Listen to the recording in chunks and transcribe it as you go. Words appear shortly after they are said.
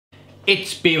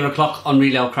It's Beer O'Clock on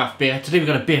Real Ale Craft Beer. Today we've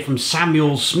got a beer from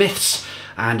Samuel Smith's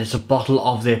and it's a bottle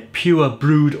of their pure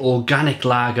brewed organic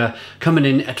lager coming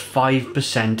in at 5%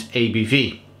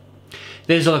 ABV.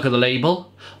 There's a look at the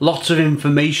label. Lots of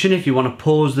information if you want to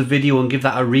pause the video and give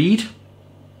that a read.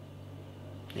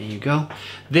 There you go.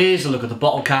 There's a look at the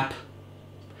bottle cap.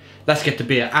 Let's get the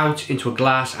beer out into a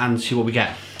glass and see what we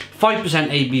get. 5%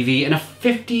 ABV in a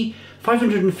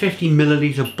 550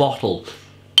 milliliter bottle.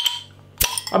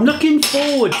 I'm looking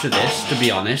forward to this, to be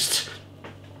honest.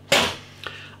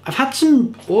 I've had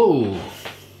some... Whoa.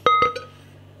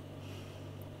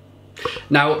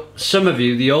 Now, some of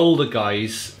you, the older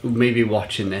guys who may be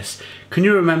watching this, can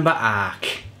you remember Ark?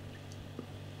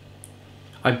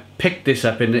 I picked this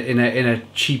up in a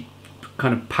cheap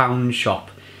kind of pound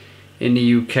shop in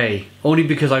the UK, only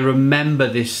because I remember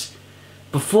this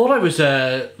before I was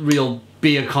a real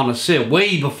beer connoisseur,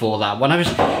 way before that, when I was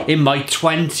in my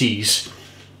 20s.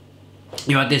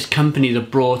 You had this company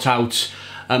that brought out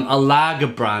a lager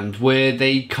brand where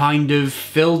they kind of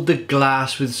filled the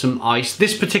glass with some ice.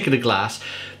 This particular glass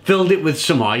filled it with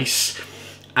some ice,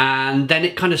 and then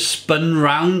it kind of spun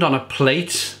round on a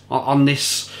plate, on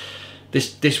this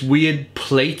weird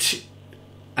plate,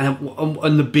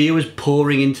 and the beer was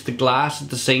pouring into the glass at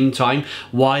the same time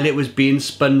while it was being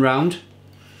spun round.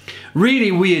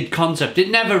 Really weird concept.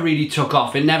 It never really took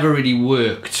off. It never really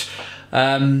worked.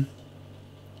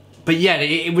 But yeah,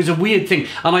 it was a weird thing,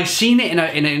 and I seen it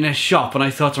in a shop, and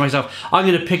I thought to myself, I'm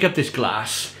going to pick up this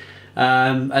glass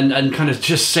and kind of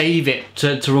just save it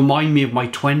to remind me of my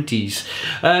 20s.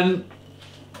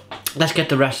 Let's get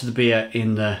the rest of the beer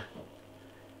in the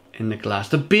glass.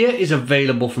 The beer is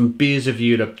available from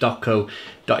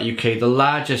beersofeurope.co.uk, the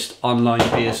largest online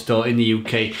beer store in the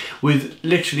UK, with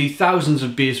literally thousands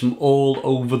of beers from all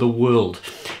over the world.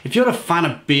 If you're a fan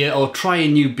of beer or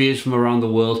trying new beers from around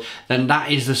the world, then that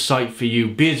is the site for you,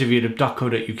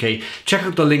 beersofeurope.co.uk. Check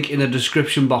out the link in the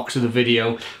description box of the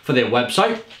video for their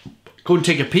website. Go and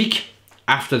take a peek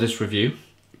after this review.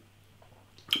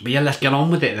 But yeah, let's get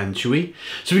on with it then, shall we?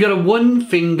 So we got a 1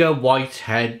 finger white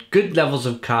head, good levels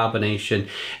of carbonation.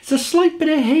 It's a slight bit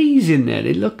of haze in there.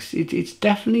 It's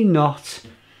definitely not.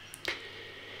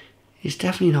 It's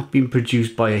definitely not been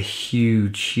produced by a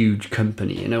huge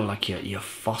company, you know, like your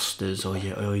Foster's or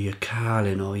your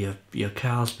Carlin or your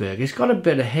Carlsberg. It's got a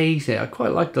bit of haze there. I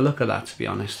quite like the look of that, to be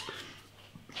honest.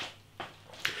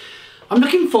 I'm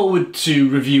looking forward to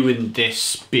reviewing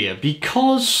this beer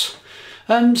because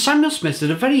Samuel Smith's is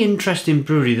a very interesting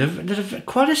brewery. They're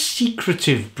quite a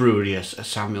secretive brewery, as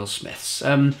Samuel Smith's.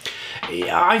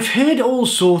 I've heard all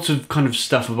sorts of kind of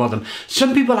stuff about them.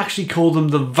 Some people actually call them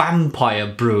the Vampire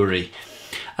Brewery.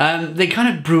 They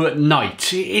kind of brew at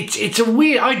night. It's a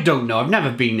weird... I don't know. I've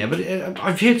never been there, but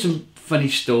I've heard some funny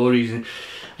stories.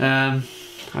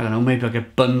 I don't know, maybe I'll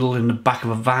get bundled in the back of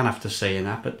a van after saying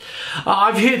that, but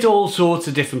I've heard all sorts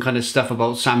of different kind of stuff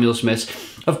about Samuel Smith's.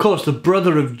 Of course, the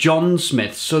brother of John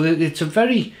Smith, so it's a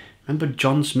very... Remember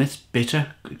John Smith's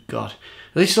bitter? Good God.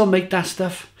 Do they still make that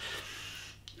stuff?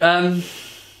 Yeah,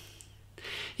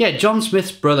 John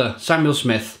Smith's brother, Samuel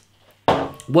Smith.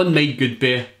 One made good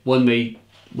beer, one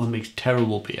makes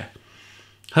terrible beer.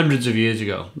 Hundreds of years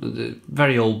ago.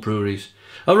 Very old breweries.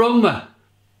 Aroma.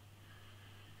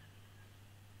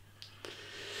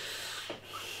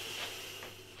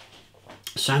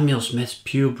 Samuel Smith's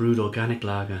pure brewed organic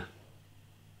lager.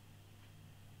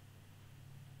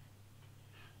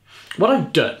 What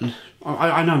I've done,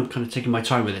 I know I'm kind of taking my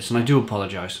time with this and I do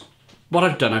apologise. What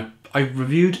I've done, I've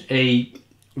reviewed a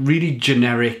really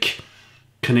generic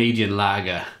Canadian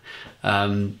lager. A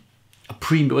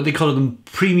premium, what they call them,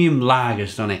 premium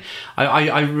lagers, don't they?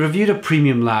 I reviewed a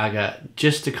premium lager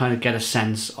just to kind of get a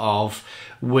sense of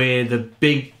where the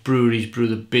big breweries brew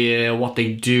the beer, what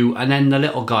they do, and then the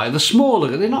little guy, the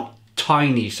smaller, they're not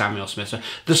tiny Samuel Smiths,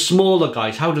 the smaller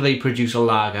guys, how do they produce a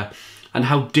lager and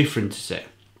how different is it?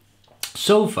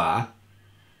 So far,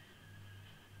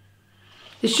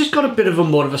 it's just got a bit of a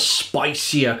more of a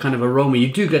spicier kind of aroma.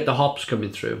 You do get the hops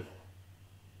coming through.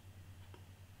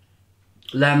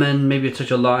 Lemon, maybe a touch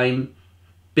of lime,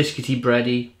 biscuity,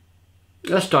 bready.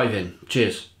 Let's dive in.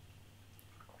 Cheers.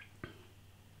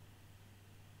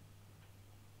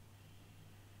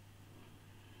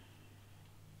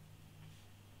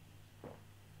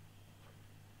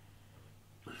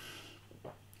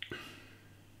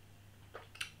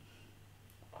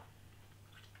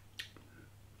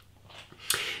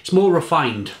 It's more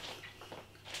refined.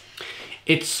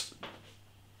 It's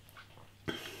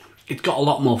got a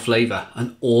lot more flavour,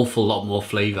 an awful lot more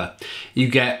flavour. You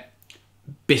get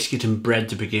biscuit and bread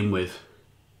to begin with.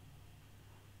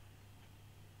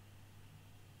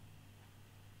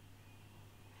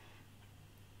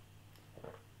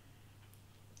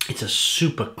 It's a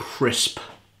super crisp,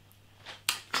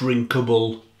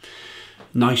 drinkable,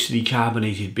 nicely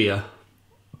carbonated beer.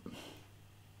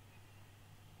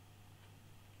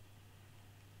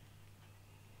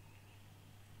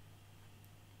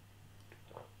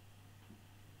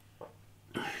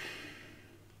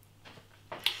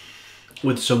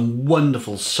 With some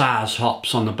wonderful Saaz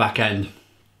hops on the back end.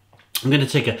 I'm going to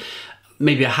take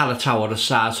maybe a Hallertau or a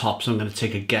Saaz hops I'm going to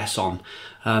take a guess on.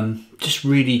 Just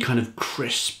really kind of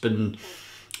crisp and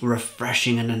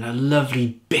refreshing, and then a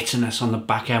lovely bitterness on the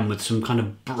back end with some kind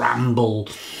of bramble,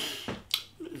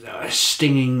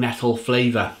 stinging nettle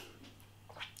flavour.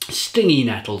 Stingy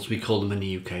nettles, we call them in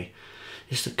the UK.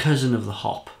 It's the cousin of the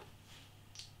hop.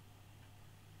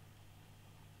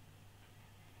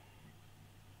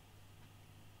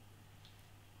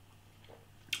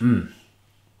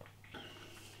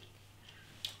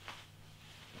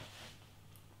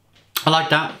 I like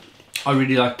that. I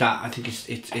really like that. I think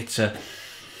it's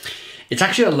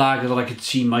actually a lager that I could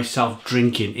see myself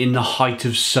drinking in the height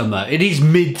of summer. It is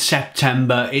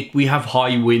mid-September. We have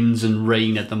high winds and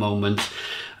rain at the moment.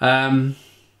 So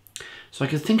I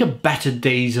could think of better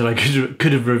days that I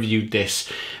could have reviewed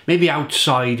this. Maybe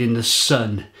outside in the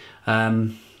sun.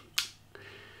 But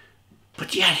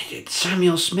yeah,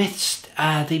 Samuel Smith's,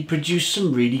 they produce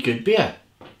some really good beer.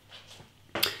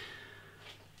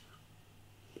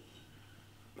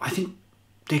 I think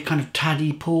their kind of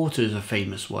Taddy Porter is a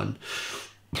famous one.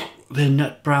 Their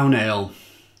Nut Brown Ale.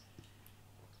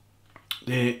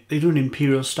 They do an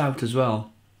Imperial Stout as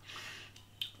well.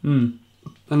 And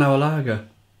now a lager.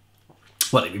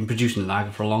 Well, they've been producing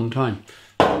lager for a long time.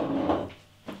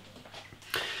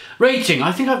 Rating.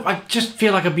 I think I just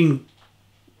feel like I've been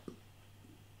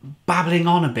babbling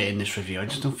on a bit in this review. I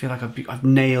just don't feel like I've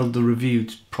nailed the review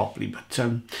properly. But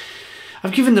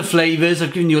I've given the flavours,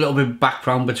 I've given you a little bit of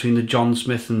background between the John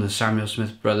Smith and the Samuel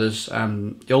Smith brothers,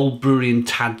 the old brewery in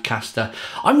Tadcaster.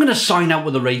 I'm going to sign out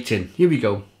with a rating. Here we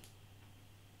go.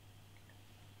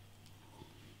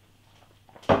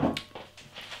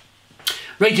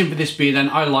 Rating for this beer then,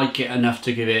 I like it enough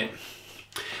to give it...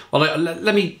 Well,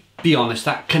 let me be honest,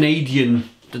 that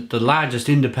Canadian, the largest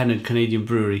independent Canadian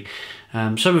brewery,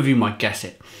 some of you might guess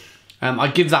it. I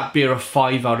give that beer a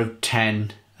 5 out of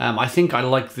 10. I think I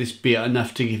like this beer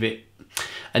enough to give it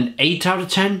an 8 out of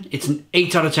 10. It's an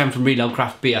 8 out of 10 from Real Ale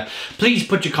Craft Beer. Please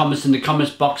put your comments in the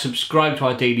comments box, subscribe to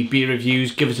our daily beer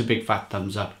reviews, give us a big fat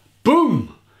thumbs up.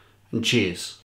 Boom! And cheers.